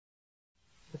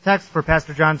The text for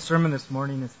Pastor John's sermon this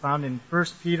morning is found in 1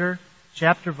 Peter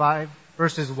chapter 5,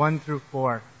 verses 1 through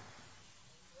 4.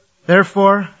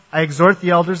 Therefore, I exhort the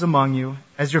elders among you,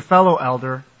 as your fellow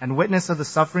elder and witness of the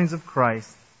sufferings of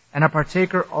Christ, and a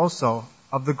partaker also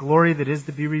of the glory that is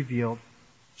to be revealed,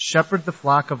 shepherd the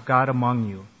flock of God among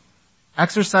you,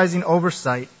 exercising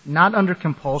oversight, not under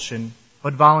compulsion,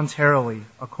 but voluntarily,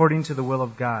 according to the will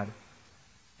of God,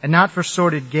 and not for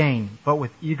sordid gain, but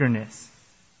with eagerness,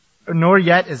 nor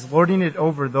yet as lording it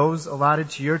over those allotted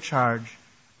to your charge,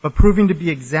 but proving to be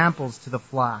examples to the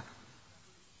flock.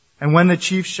 And when the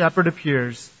chief shepherd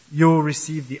appears, you will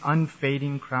receive the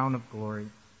unfading crown of glory.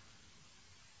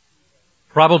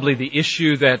 Probably the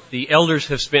issue that the elders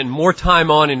have spent more time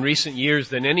on in recent years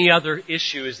than any other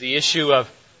issue is the issue of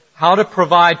how to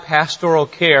provide pastoral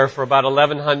care for about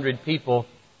 1,100 people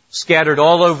scattered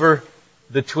all over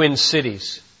the Twin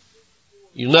Cities.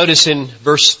 You'll notice in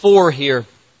verse 4 here,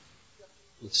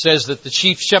 it says that the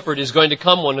chief shepherd is going to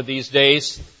come one of these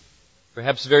days,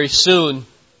 perhaps very soon.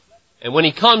 And when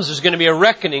he comes, there's going to be a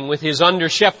reckoning with his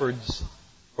under-shepherds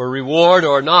for reward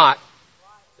or not.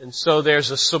 And so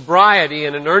there's a sobriety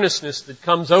and an earnestness that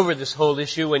comes over this whole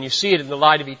issue when you see it in the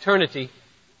light of eternity.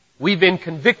 We've been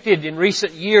convicted in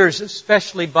recent years,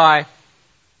 especially by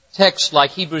texts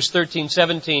like Hebrews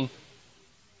 13:17.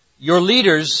 Your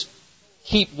leaders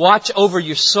keep watch over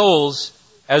your souls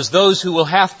as those who will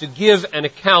have to give an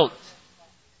account.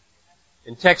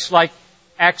 In texts like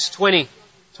Acts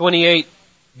 20:28,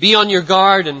 be on your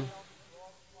guard and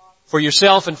for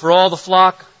yourself and for all the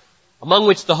flock, among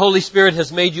which the Holy Spirit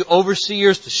has made you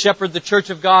overseers to shepherd the church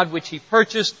of God, which He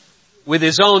purchased with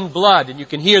His own blood. And you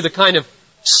can hear the kind of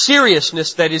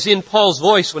seriousness that is in Paul's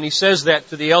voice when he says that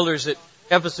to the elders at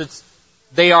Ephesus.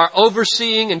 They are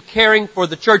overseeing and caring for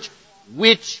the church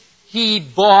which He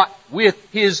bought with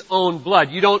His own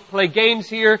blood. You don't play games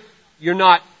here. You're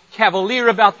not cavalier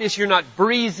about this. You're not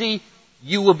breezy.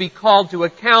 You will be called to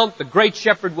account. The great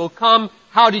shepherd will come.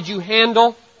 How did you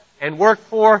handle and work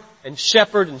for and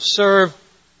shepherd and serve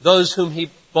those whom He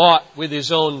bought with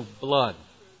His own blood?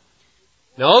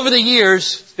 Now, over the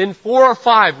years, it's been 4 or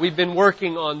 5 we've been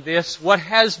working on this. What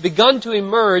has begun to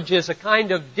emerge is a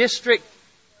kind of district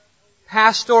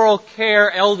pastoral care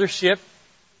eldership.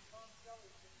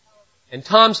 And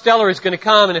Tom Steller is going to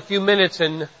come in a few minutes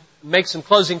and make some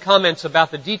closing comments about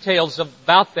the details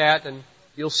about that, and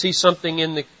you'll see something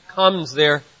in the comments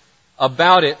there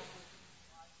about it.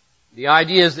 The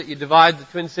idea is that you divide the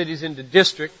Twin Cities into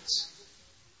districts.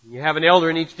 You have an elder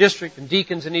in each district and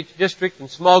deacons in each district and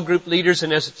small group leaders,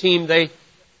 and as a team they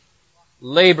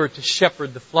labor to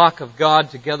shepherd the flock of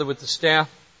God together with the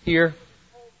staff here.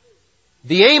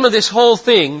 The aim of this whole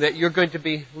thing that you're going to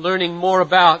be learning more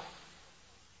about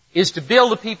is to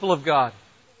build a people of God.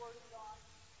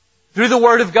 Through the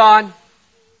Word of God,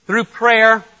 through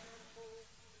prayer,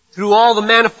 through all the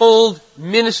manifold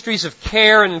ministries of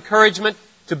care and encouragement,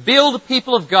 to build a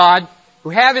people of God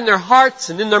who have in their hearts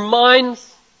and in their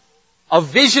minds a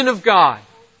vision of God.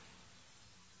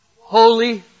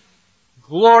 Holy,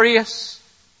 glorious,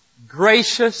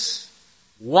 gracious,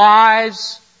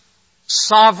 wise,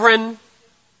 sovereign,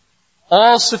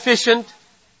 all-sufficient,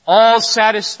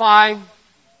 all-satisfying.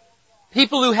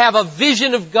 People who have a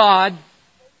vision of God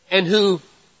and who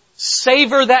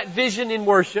savor that vision in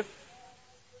worship,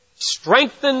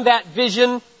 strengthen that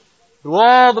vision through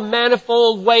all the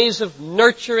manifold ways of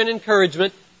nurture and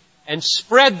encouragement, and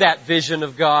spread that vision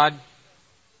of God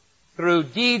through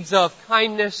deeds of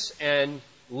kindness and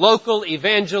local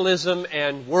evangelism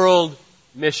and world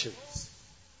missions.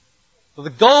 So the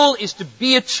goal is to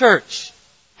be a church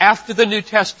after the New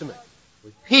Testament,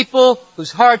 with people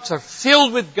whose hearts are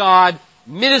filled with God,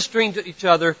 ministering to each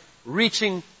other,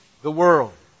 reaching the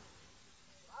world.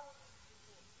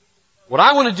 What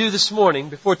I want to do this morning,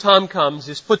 before Tom comes,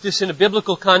 is put this in a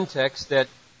biblical context that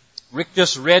Rick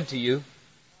just read to you,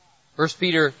 1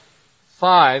 Peter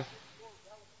 5,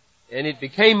 and it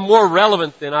became more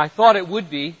relevant than I thought it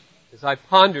would be as I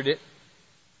pondered it.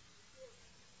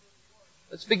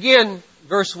 Let's begin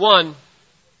verse 1.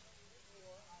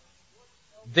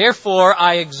 Therefore,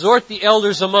 I exhort the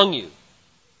elders among you.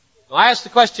 Now, I asked the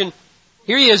question,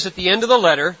 here he is at the end of the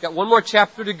letter, got one more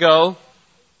chapter to go.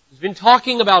 He's been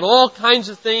talking about all kinds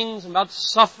of things, about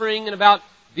suffering and about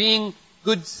being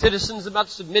good citizens, about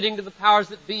submitting to the powers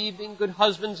that be, being good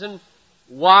husbands and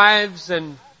wives.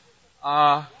 And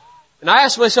I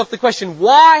asked myself the question,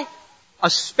 why a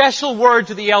special word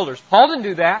to the elders? Paul didn't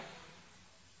do that.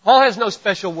 Paul has no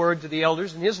special word to the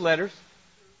elders in his letters.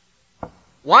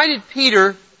 Why did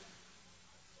Peter,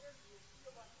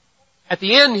 at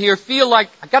the end here, feel like,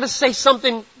 I've got to say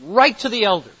something right to the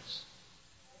elders?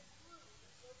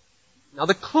 Now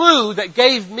the clue that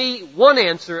gave me one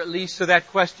answer at least to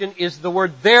that question is the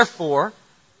word therefore,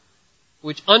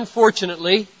 which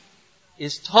unfortunately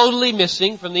is totally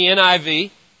missing from the NIV.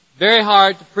 Very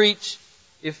hard to preach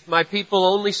if my people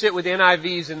only sit with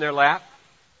NIVs in their lap,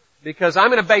 because I'm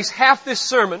going to base half this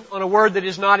sermon on a word that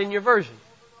is not in your version.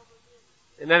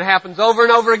 And that happens over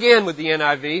and over again with the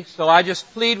NIV, so I just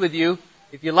plead with you,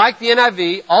 if you like the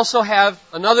NIV, also have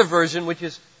another version which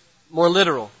is more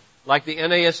literal, like the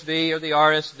NASV or the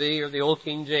RSV or the Old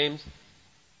King James.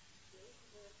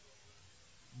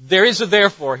 There is a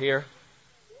therefore here.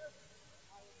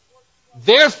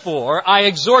 Therefore, I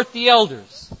exhort the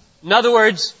elders. In other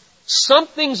words,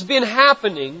 something's been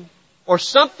happening or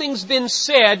something's been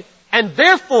said, and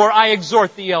therefore I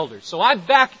exhort the elders. So I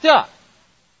backed up.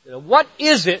 What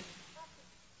is it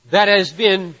that has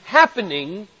been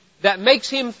happening that makes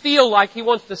him feel like he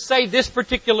wants to say this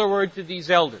particular word to these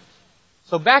elders?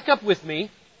 So back up with me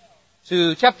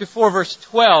to chapter 4, verse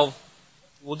 12.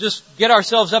 We'll just get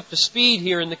ourselves up to speed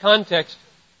here in the context.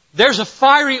 There's a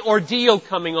fiery ordeal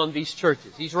coming on these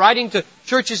churches. He's writing to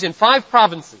churches in 5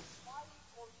 provinces.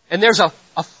 And there's a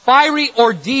fiery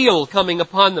ordeal coming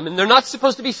upon them. And they're not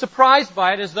supposed to be surprised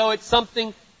by it as though it's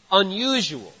something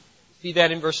unusual. See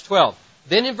that in verse 12.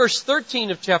 Then in verse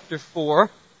 13 of chapter 4,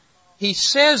 he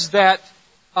says that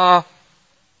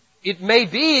it may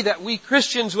be that we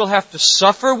Christians will have to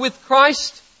suffer with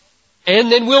Christ,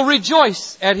 and then we'll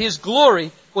rejoice at His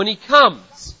glory when He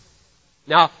comes.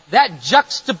 Now, that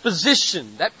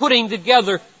juxtaposition, that putting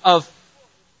together of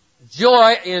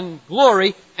joy in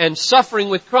glory and suffering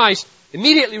with Christ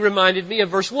immediately reminded me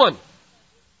of verse 1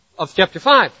 of chapter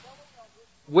 5,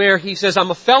 where he says,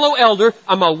 I'm a fellow elder,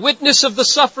 I'm a witness of the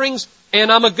sufferings,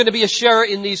 and I'm going to be a sharer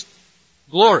in these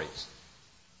glories.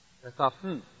 I thought,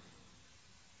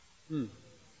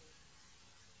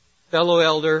 fellow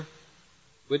elder,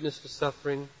 witness to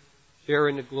suffering, share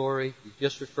in the glory. You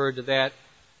just referred to that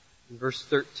in verse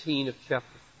 13 of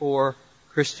chapter 4.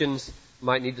 Christians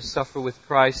might need to suffer with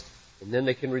Christ, and then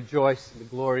they can rejoice in the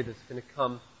glory that's going to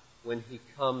come when He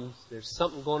comes. There's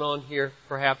something going on here,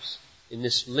 perhaps, in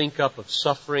this link-up of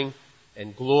suffering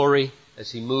and glory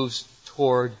as He moves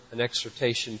toward an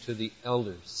exhortation to the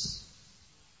elders.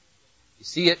 You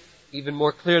see it even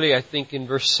more clearly, I think, in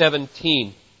verse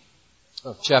 17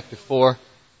 of chapter 4.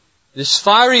 This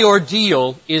fiery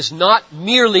ordeal is not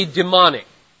merely demonic.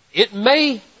 It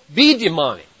may be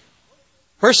demonic.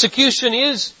 Persecution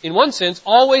is, in one sense,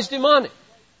 always demonic.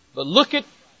 But look at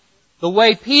the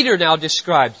way Peter now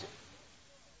describes it.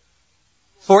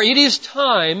 For it is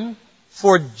time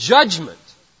for judgment.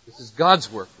 This is God's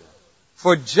work now.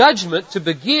 For judgment to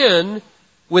begin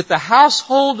with the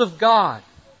household of God.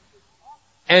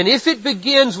 And if it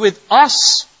begins with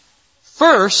us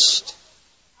first,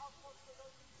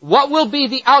 what will be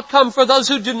the outcome for those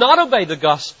who do not obey the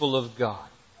gospel of God?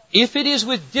 If it is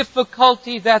with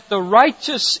difficulty that the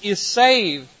righteous is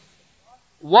saved,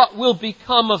 what will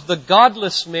become of the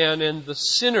godless man and the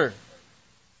sinner?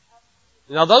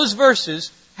 Now those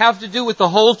verses have to do with the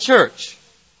whole church.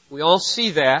 We all see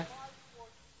that.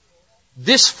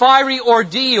 This fiery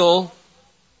ordeal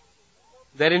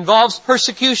that involves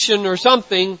persecution or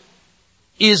something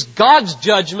is God's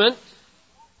judgment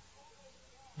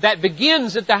that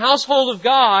begins at the household of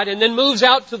God and then moves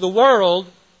out to the world,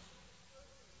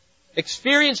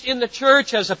 experienced in the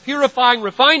church as a purifying,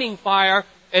 refining fire,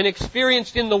 and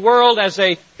experienced in the world as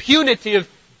a punitive,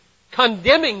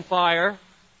 condemning fire.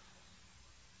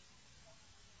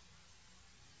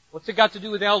 What's it got to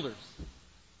do with elders?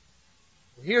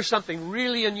 Well, here's something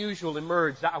really unusual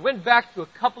emerged. I went back to a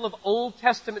couple of Old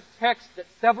Testament texts that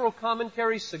several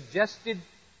commentaries suggested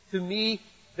to me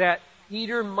that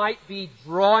Peter might be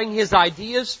drawing his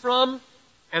ideas from,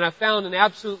 and I found an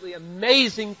absolutely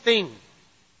amazing thing.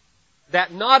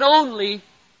 That not only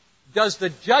does the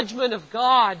judgment of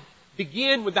God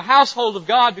begin with the household of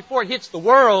God before it hits the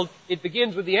world, it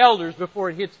begins with the elders before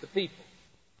it hits the people.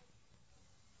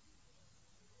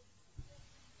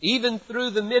 Even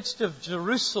through the midst of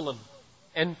Jerusalem,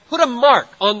 and put a mark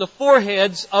on the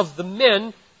foreheads of the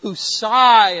men who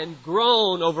sigh and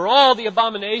groan over all the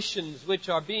abominations which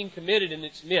are being committed in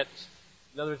its midst.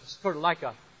 In other words, it's sort of like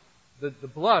the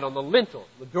blood on the lintel,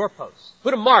 the doorpost.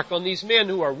 Put a mark on these men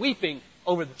who are weeping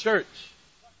over the church.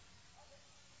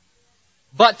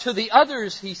 But to the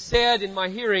others he said in my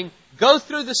hearing, go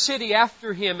through the city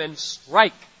after him and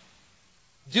strike.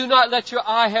 Do not let your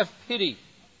eye have pity.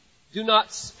 Do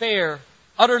not spare.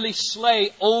 Utterly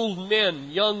slay old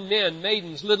men, young men,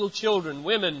 maidens, little children,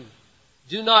 women.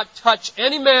 Do not touch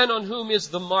any man on whom is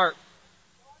the mark.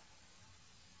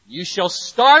 You shall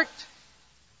start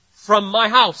from my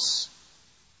house.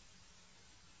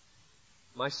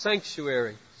 my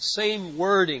sanctuary. Same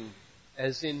wording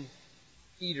as in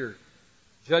Peter.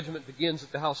 Judgment begins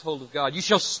at the household of God. You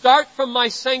shall start from my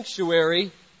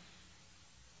sanctuary.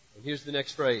 And here's the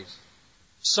next phrase.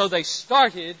 So they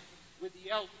started with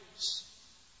the elders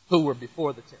who were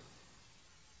before the tent.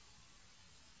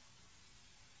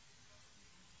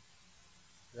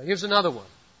 Now here's another one.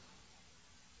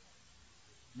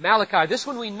 Malachi. This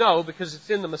one we know because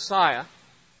it's in the Messiah.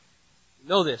 You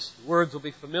know this. The words will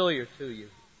be familiar to you.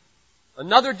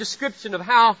 Another description of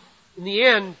how, in the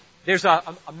end, there's a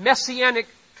messianic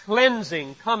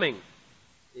cleansing coming.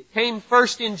 It came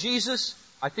first in Jesus.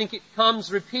 I think it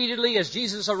comes repeatedly as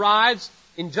Jesus arrives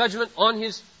in judgment on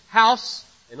His house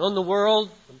and on the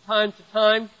world from time to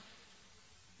time.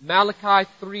 Malachi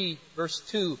 3, verse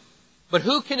 2. But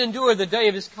who can endure the day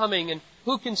of His coming, and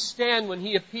who can stand when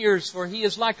He appears? For He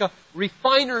is like a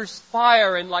refiner's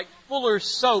fire and like fuller's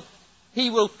soap. He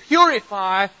will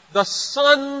purify the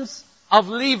sons of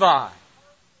Levi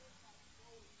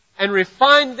and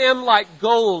refine them like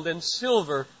gold and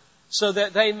silver, so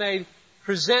that they may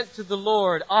present to the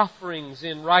Lord offerings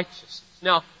in righteousness.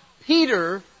 Now,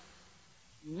 Peter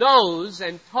knows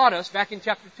and taught us back in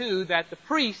chapter 2 that the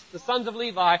priests, the sons of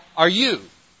Levi, are you.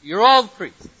 You're all the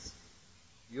priests.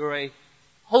 You're a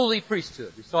holy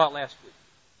priesthood. We saw it last week.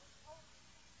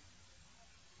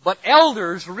 But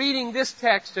elders reading this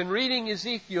text and reading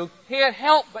Ezekiel can't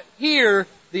help but hear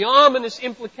the ominous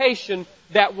implication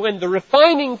that when the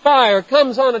refining fire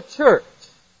comes on a church,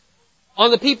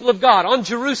 on the people of God, on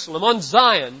Jerusalem, on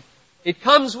Zion, it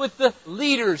comes with the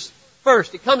leaders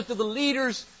first. It comes to the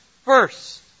leaders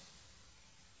first.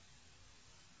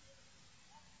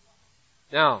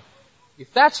 Now,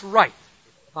 if that's right,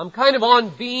 if I'm kind of on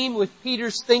beam with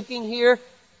Peter's thinking here,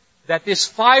 that this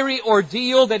fiery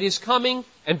ordeal that is coming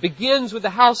and begins with the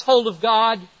household of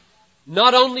God,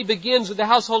 not only begins with the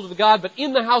household of God, but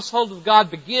in the household of God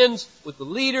begins with the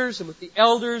leaders and with the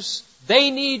elders.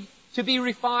 They need to be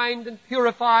refined and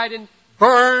purified and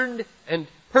burned and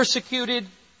persecuted,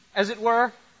 as it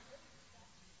were.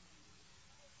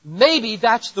 Maybe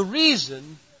that's the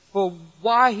reason for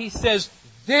why he says,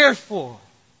 therefore,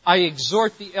 I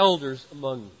exhort the elders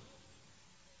among you.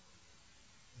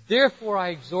 Therefore, I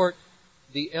exhort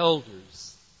the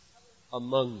elders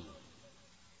among you.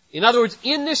 In other words,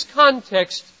 in this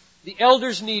context, the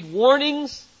elders need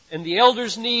warnings and the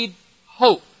elders need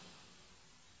hope.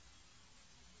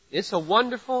 It's a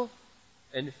wonderful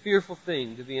and fearful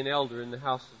thing to be an elder in the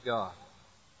house of God.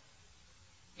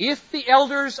 If the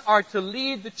elders are to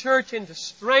lead the church into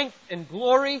strength and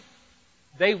glory,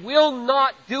 they will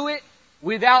not do it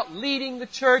without leading the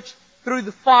church through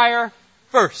the fire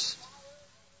first.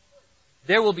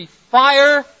 There will be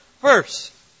fire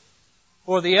first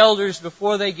for the elders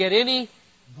before they get any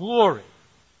glory,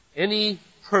 any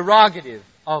prerogative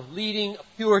of leading a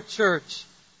pure church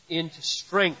into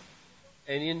strength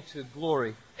and into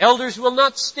glory. Elders will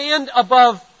not stand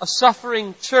above a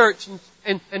suffering church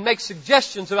and make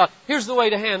suggestions about, here's the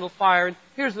way to handle fire, and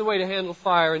here's the way to handle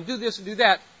fire, and do this and do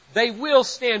that. They will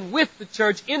stand with the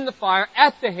church in the fire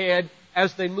at the head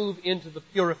as they move into the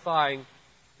purifying,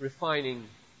 refining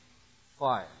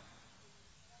fire.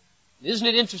 Isn't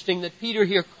it interesting that Peter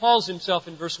here calls himself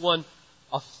in verse 1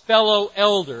 a fellow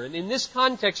elder? And in this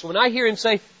context, when I hear him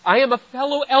say, I am a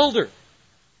fellow elder,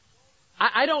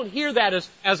 I don't hear that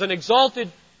as an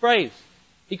exalted phrase.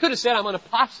 He could have said, I'm an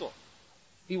apostle.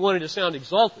 He wanted to sound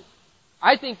exalted.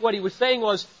 I think what he was saying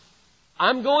was,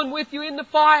 I'm going with you in the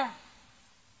fire.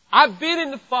 I've been in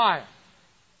the fire.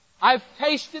 I've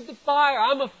tasted the fire.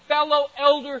 I'm a fellow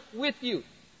elder with you.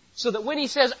 So that when he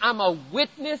says, I'm a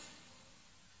witness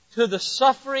to the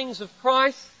sufferings of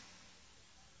Christ,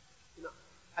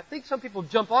 I think some people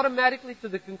jump automatically to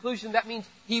the conclusion that means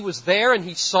he was there and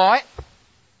he saw it.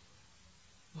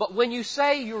 But when you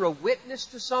say you're a witness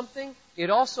to something, it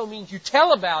also means you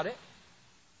tell about it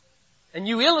and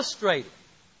you illustrate it.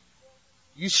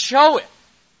 You show it.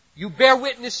 You bear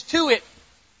witness to it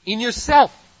in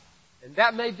yourself. And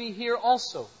that may be here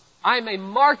also. I'm a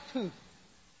martus.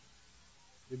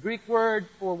 The Greek word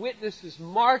for witness is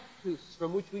martus,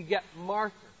 from which we get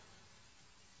martyr.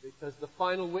 Because the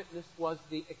final witness was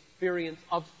the experience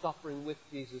of suffering with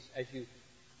Jesus as you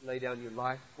lay down your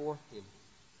life for Him.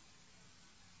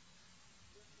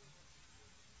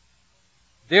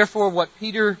 Therefore, what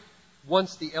Peter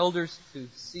wants the elders to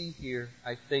see here,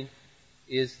 I think,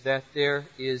 is that there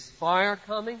is fire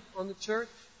coming on the church.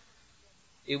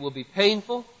 It will be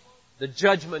painful. The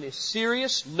judgment is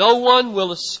serious. No one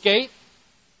will escape.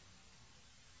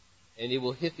 And it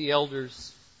will hit the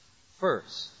elders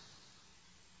first.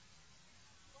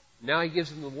 Now he gives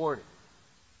them the warning.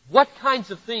 What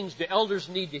kinds of things do elders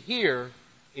need to hear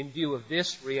in view of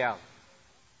this reality?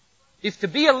 If to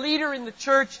be a leader in the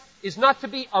church is not to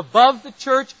be above the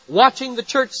church, watching the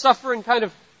church suffer and kind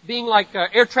of being like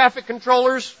air traffic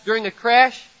controllers during a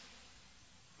crash,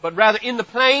 but rather in the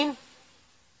plane,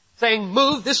 saying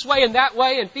move this way and that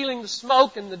way and feeling the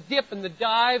smoke and the dip and the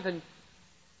dive and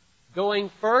going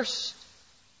first.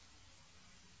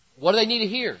 What do they need to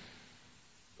hear?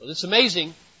 Well, it's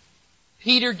amazing.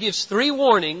 Peter gives 3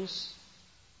 warnings,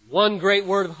 one great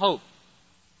word of hope.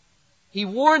 He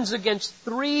warns against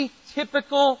 3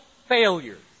 typical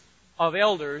failures of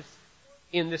elders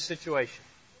in this situation.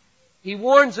 He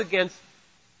warns against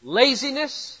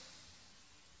laziness,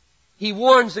 he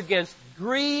warns against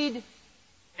greed,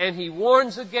 and he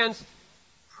warns against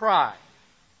pride.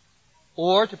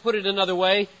 Or, to put it another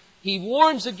way, he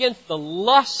warns against the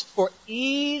lust for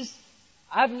ease.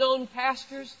 I've known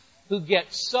pastors who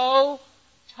get so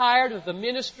tired of the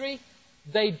ministry,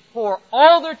 they pour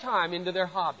all their time into their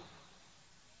hobby.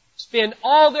 Spend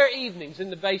all their evenings in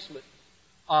the basement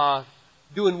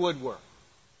doing woodwork.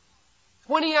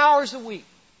 20 hours a week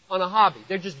on a hobby.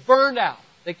 They're just burned out.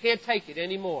 They can't take it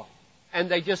anymore. And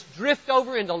they just drift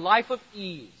over into life of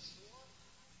ease.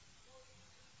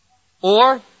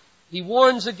 Or, he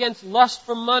warns against lust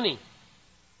for money.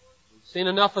 We've seen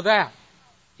enough of that.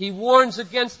 He warns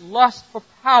against lust for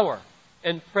power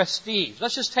and prestige.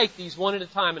 Let's just take these one at a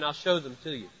time and I'll show them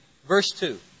to you. Verse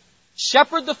 2.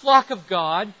 Shepherd the flock of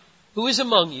God who is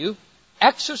among you,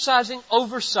 exercising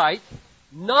oversight,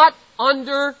 not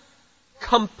under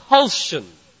compulsion,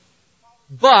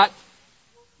 but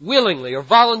willingly or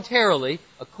voluntarily,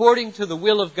 according to the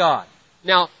will of God.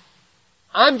 Now,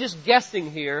 I'm just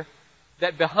guessing here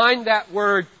that behind that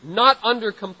word, not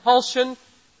under compulsion,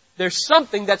 there's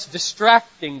something that's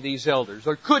distracting these elders,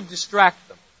 or could distract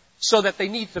them, so that they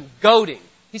need some goading.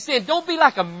 He's saying, don't be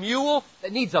like a mule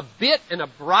that needs a bit and a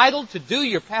bridle to do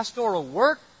your pastoral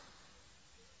work.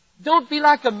 Don't be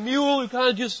like a mule who kind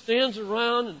of just stands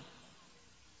around and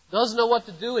doesn't know what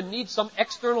to do and needs some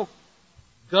external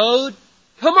goad.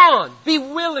 Come on, be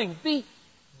willing, be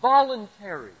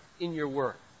voluntary in your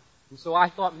work. And so I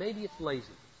thought maybe it's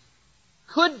laziness.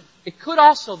 It could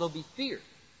also, though, be fear.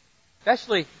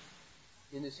 Especially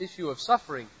in this issue of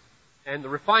suffering and the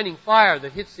refining fire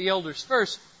that hits the elders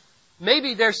first.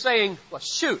 Maybe they're saying, well,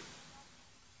 shoot,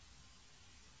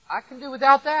 I can do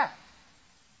without that.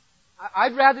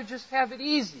 I'd rather just have it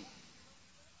easy.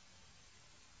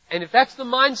 And if that's the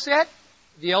mindset,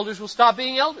 the elders will stop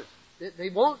being elders. They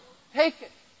won't take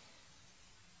it.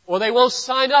 Or they won't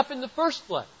sign up in the first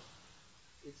place.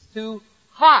 It's too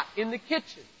hot in the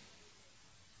kitchen.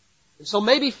 And so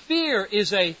maybe fear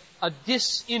is a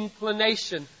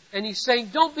disinclination. And he's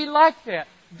saying, don't be like that.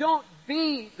 Don't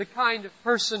be the kind of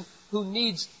person who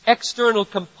needs external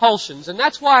compulsions. And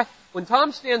that's why when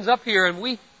Tom stands up here and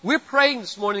we're praying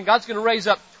this morning, God's going to raise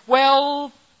up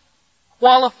 12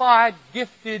 qualified,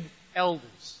 gifted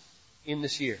elders in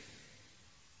this year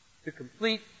to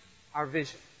complete our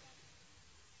vision.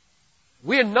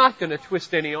 We're not going to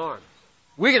twist any arms.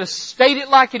 We're going to state it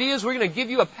like it is. We're going to give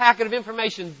you a packet of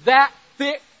information that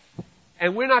thick,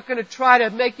 and we're not going to try to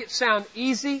make it sound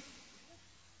easy,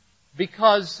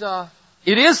 because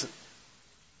it isn't.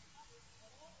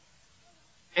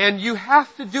 And you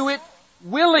have to do it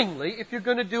willingly if you're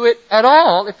going to do it at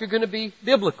all, if you're going to be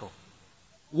biblical.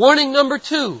 Warning number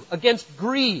 2, against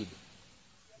greed.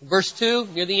 Verse 2,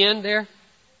 near the end there.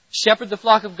 Shepherd the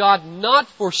flock of God, not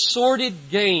for sordid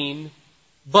gain,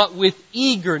 but with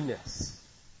eagerness.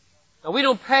 Now, we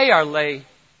don't pay our lay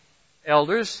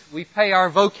elders. We pay our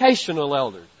vocational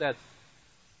elders. That's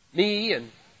me and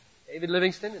David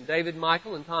Livingston and David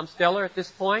Michael and Tom Steller at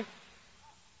this point.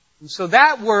 And so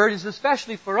that word is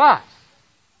especially for us.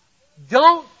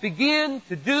 Don't begin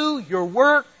to do your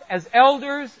work as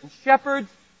elders and shepherds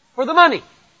for the money.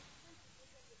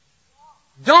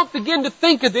 Don't begin to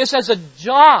think of this as a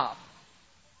job.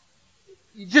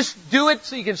 You just do it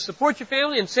so you can support your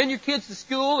family and send your kids to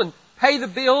school and pay the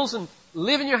bills and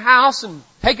live in your house and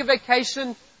take a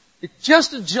vacation. It's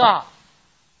just a job.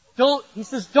 He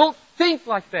says, don't think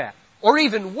like that. Or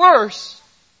even worse,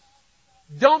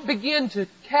 don't begin to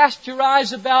cast your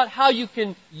eyes about how you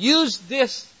can use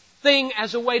this thing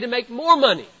as a way to make more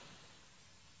money.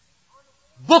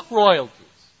 Book royalties,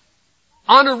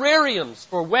 honorariums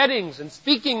for weddings and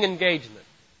speaking engagements.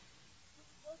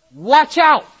 Watch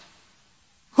out.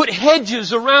 Put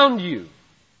hedges around you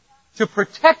to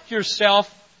protect yourself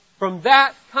from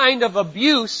that kind of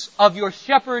abuse of your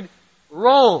shepherd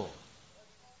role.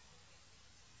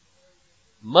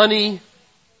 Money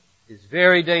is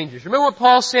very dangerous. Remember what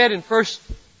Paul said in 1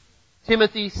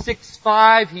 Timothy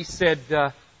 6:5, he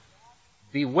said,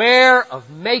 beware of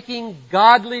making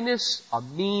godliness a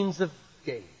means of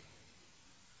gain.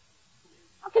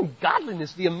 How can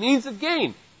godliness be a means of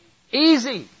gain?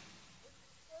 Easy.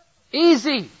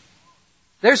 Easy.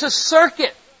 There's a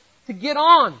circuit to get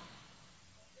on.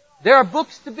 There are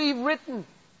books to be written.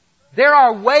 There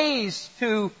are ways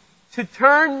to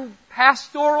turn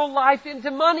pastoral life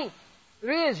into money.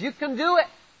 There is. You can do it.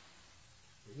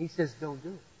 And he says, don't do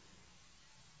it.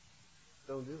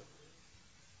 Don't do it.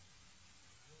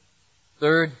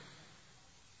 Third,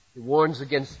 he warns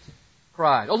against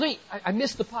pride. Only, I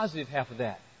missed the positive half of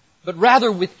that. But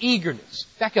rather with eagerness.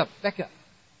 Back up.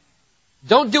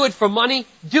 Don't do it for money.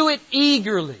 Do it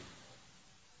eagerly.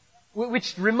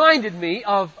 Which reminded me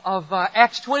of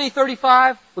Acts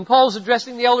 20:35, when Paul was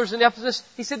addressing the elders in Ephesus.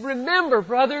 He said, remember,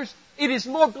 brothers, it is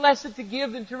more blessed to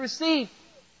give than to receive.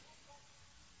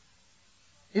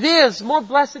 It is more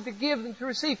blessed to give than to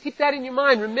receive. Keep that in your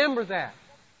mind. Remember that.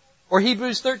 Or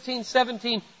Hebrews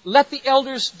 13:17, let the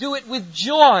elders do it with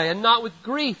joy and not with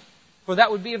grief, for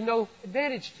that would be of no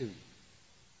advantage to you.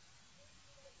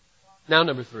 Now,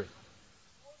 number 3.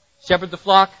 Shepherd the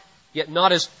flock, yet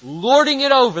not as lording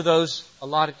it over those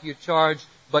allotted to your charge,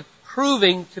 but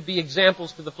proving to be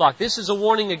examples to the flock. This is a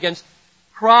warning against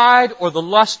pride or the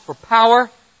lust for power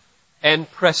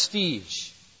and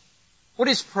prestige. What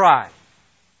is pride?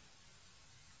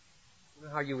 I don't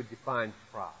know how you would define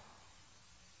pride.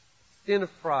 Sin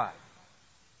of pride.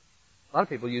 A lot of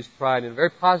people use pride in a very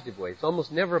positive way. It's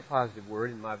almost never a positive word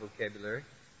in my vocabulary.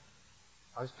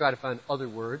 I always try to find other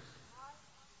words.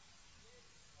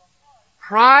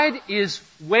 Pride is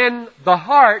when the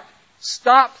heart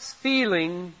stops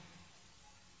feeling,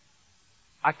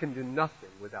 I can do nothing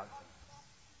without Jesus.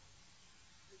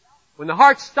 When the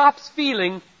heart stops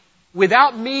feeling,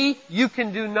 without me, you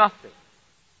can do nothing.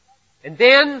 And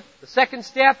then, the second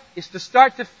step is to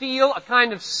start to feel a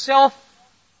kind of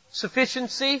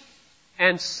self-sufficiency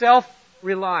and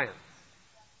self-reliance.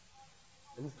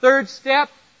 And the third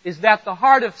step is that the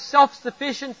heart of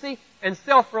self-sufficiency and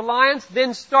self-reliance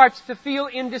then starts to feel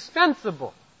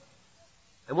indispensable.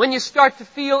 And when you start to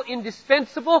feel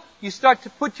indispensable, you start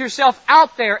to put yourself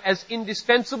out there as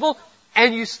indispensable,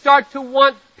 and you start to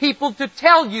want people to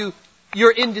tell you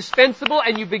you're indispensable,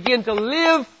 and you begin to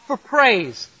live for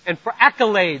praise and for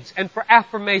accolades and for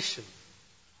affirmation.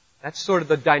 That's sort of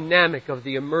the dynamic of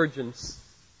the emergence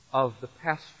of the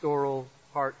pastoral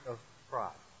heart of pride.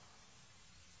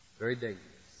 Very dangerous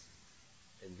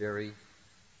and very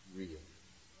real.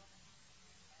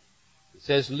 It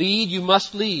says, lead, you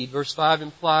must lead. Verse 5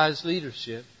 implies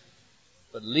leadership.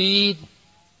 But lead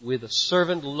with a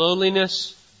servant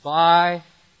lowliness by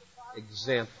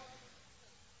example.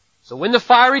 So when the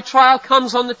fiery trial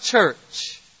comes on the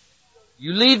church,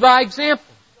 you lead by example.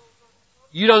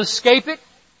 You don't escape it.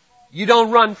 You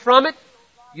don't run from it.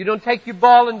 You don't take your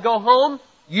ball and go home.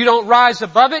 You don't rise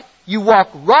above it. You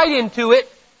walk right into it.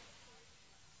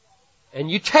 And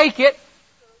you take it.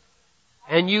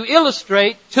 And you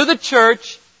illustrate to the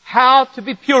church how to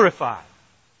be purified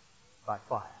by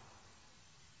fire.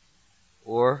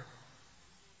 Or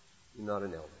you're not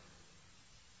an elder.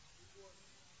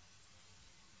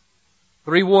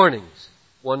 3 warnings.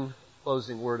 1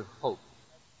 closing word of hope.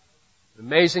 An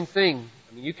amazing thing.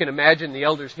 I mean, you can imagine the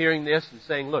elders hearing this and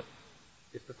saying, look,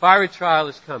 if the fiery trial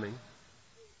is coming,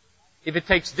 if it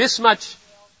takes this much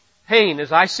pain,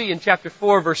 as I see in chapter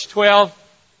 4, verse 12,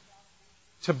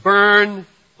 to burn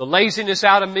the laziness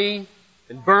out of me,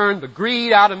 and burn the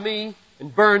greed out of me,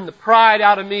 and burn the pride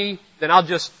out of me, then I'll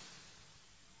just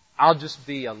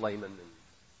be a layman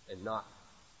and not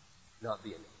be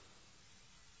an elder.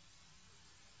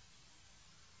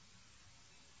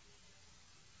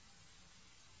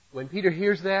 When Peter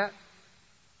hears that,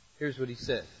 here's what he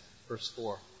says. Verse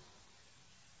 4.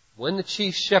 When the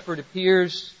chief shepherd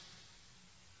appears,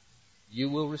 you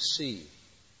will receive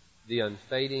the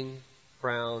unfading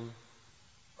crown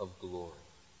of glory.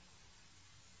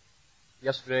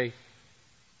 Yesterday,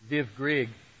 Viv Grigg,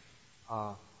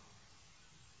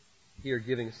 here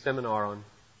giving a seminar on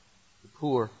the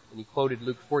poor, and he quoted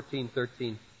Luke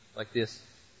 14:13 like this.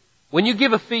 When you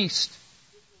give a feast,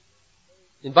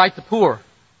 invite the poor,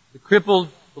 the crippled,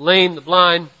 the lame, the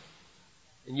blind,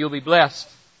 and you'll be blessed,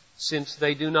 since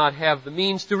they do not have the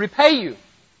means to repay you.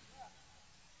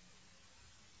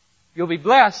 You'll be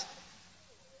blessed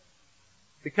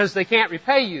because they can't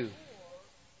repay you.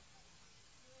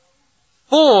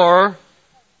 For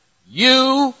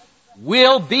you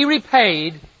will be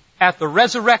repaid at the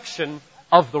resurrection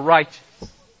of the righteous.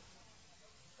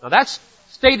 Now that's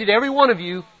stated every one of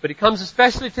you, but it comes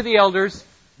especially to the elders.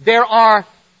 There are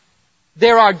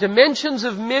there are dimensions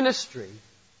of ministry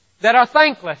that are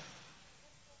thankless.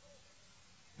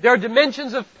 There are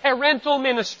dimensions of parental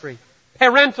ministry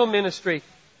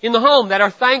in the home that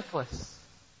are thankless.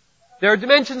 There are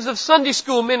dimensions of Sunday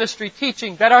school ministry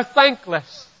teaching that are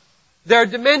thankless. There are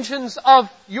dimensions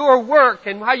of your work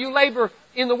and how you labor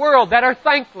in the world that are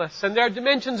thankless. And there are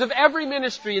dimensions of every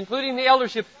ministry, including the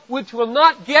eldership, which will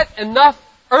not get enough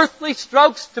earthly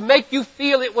strokes to make you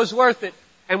feel it was worth it.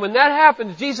 And when that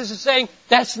happens, Jesus is saying,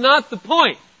 that's not the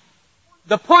point.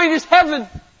 The point is heaven.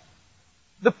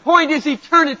 The point is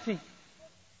eternity.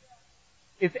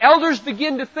 If elders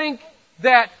begin to think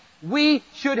that we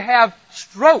should have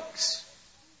strokes,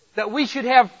 that we should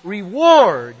have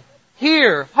reward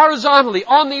here, horizontally,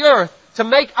 on the earth, to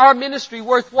make our ministry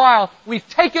worthwhile, we've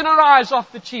taken our eyes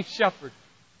off the chief shepherd.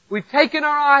 We've taken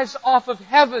our eyes off of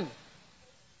heaven.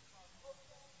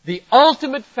 The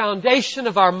ultimate foundation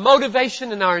of our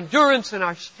motivation and our endurance and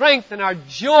our strength and our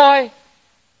joy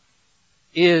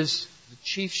is the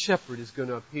chief shepherd is going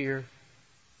to appear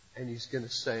and He's going to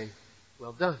say,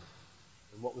 well done.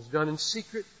 And what was done in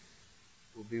secret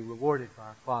will be rewarded by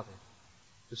our Father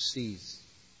who sees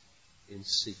in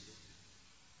secret.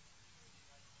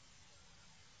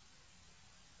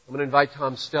 I'm going to invite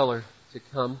Tom Steller to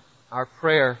come. Our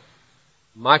prayer,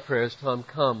 my prayer as Tom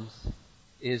comes,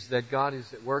 is that God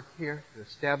is at work here to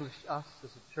establish us as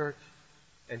a church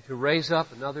and to raise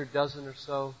up another dozen or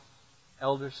so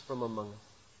elders from among us.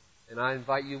 And I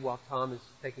invite you, while Tom is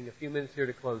taking a few minutes here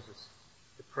to close us,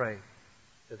 to pray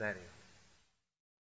to that end.